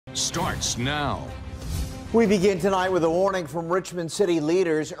starts now. We begin tonight with a warning from Richmond city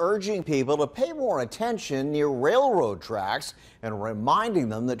leaders urging people to pay more attention near railroad tracks and reminding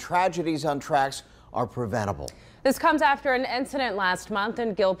them that tragedies on tracks are preventable. This comes after an incident last month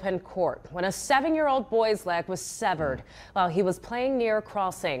in Gilpin Court when a 7-year-old boy's leg was severed while he was playing near a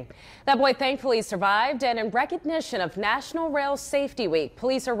crossing. That boy thankfully survived, and in recognition of National Rail Safety Week,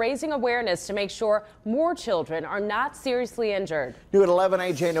 police are raising awareness to make sure more children are not seriously injured. New at 11,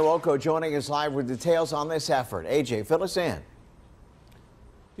 AJ Nwoko joining us live with details on this effort. AJ, fill us in.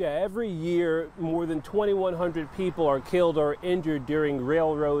 Yeah, every year more than 2,100 people are killed or injured during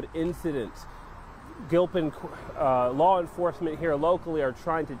railroad incidents. Gilpin law enforcement here locally are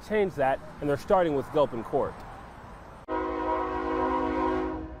trying to change that, and they're starting with Gilpin Court.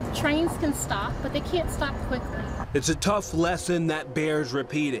 Trains can stop, but they can't stop quickly. It's a tough lesson that bears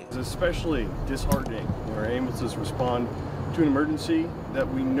repeating. It's especially disheartening when our ambulances respond to an emergency that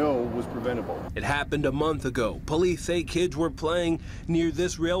we know was preventable. It happened a month ago. Police say kids were playing near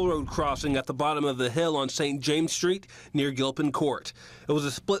this railroad crossing at the bottom of the hill on St. James Street near Gilpin Court. It was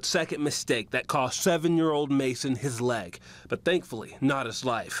a split-second mistake that cost 7-year-old Mason his leg, but thankfully not his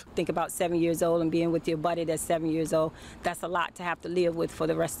life. Think about 7 years old and being with your buddy that's 7 years old. That's a lot to have to live with for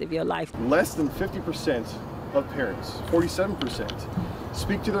the rest of your life. Less than 50% of parents, 47%,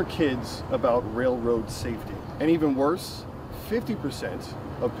 speak to their kids about railroad safety. And even worse, 50%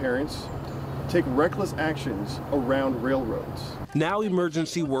 of parents take reckless actions around railroads. Now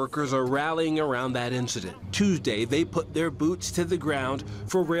emergency workers are rallying around that incident. Tuesday, they put their boots to the ground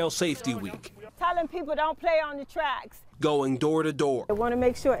for Rail Safety Week. Telling people don't play on the tracks. Going door to door. I want to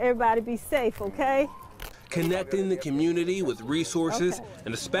make sure everybody be safe, okay? Connecting the community with resources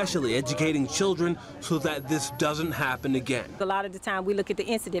and especially educating children so that this doesn't happen again. A lot of the time we look at the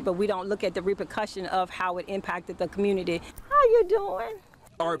incident, but we don't look at the repercussion of how it impacted the community. How you doing?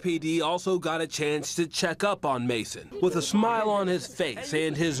 RPD also got a chance to check up on Mason. With a smile on his face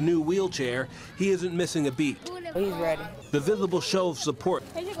and his new wheelchair, he isn't missing a beat. He's ready. The visible show of support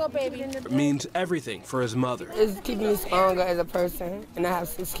Here you go, baby. means everything for his mother. It's keeping me stronger as a person, and I have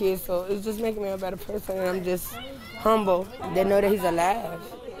 6 kids, so it's just making me a better person, and I'm just humble. They know that he's alive.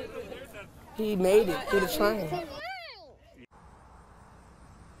 He made it through the train.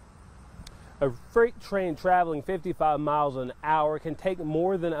 A freight train traveling 55 miles an hour can take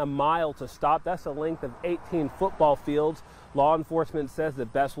more than a mile to stop. That's the length of 18 football fields. Law enforcement says the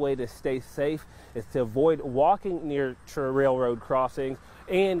best way to stay safe is to avoid walking near railroad crossings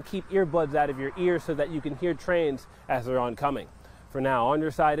and keep earbuds out of your ears so that you can hear trains as they're oncoming. For now, on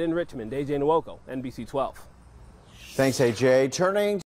your side in Richmond, AJ Nwoko, NBC 12. Thanks, AJ. Turning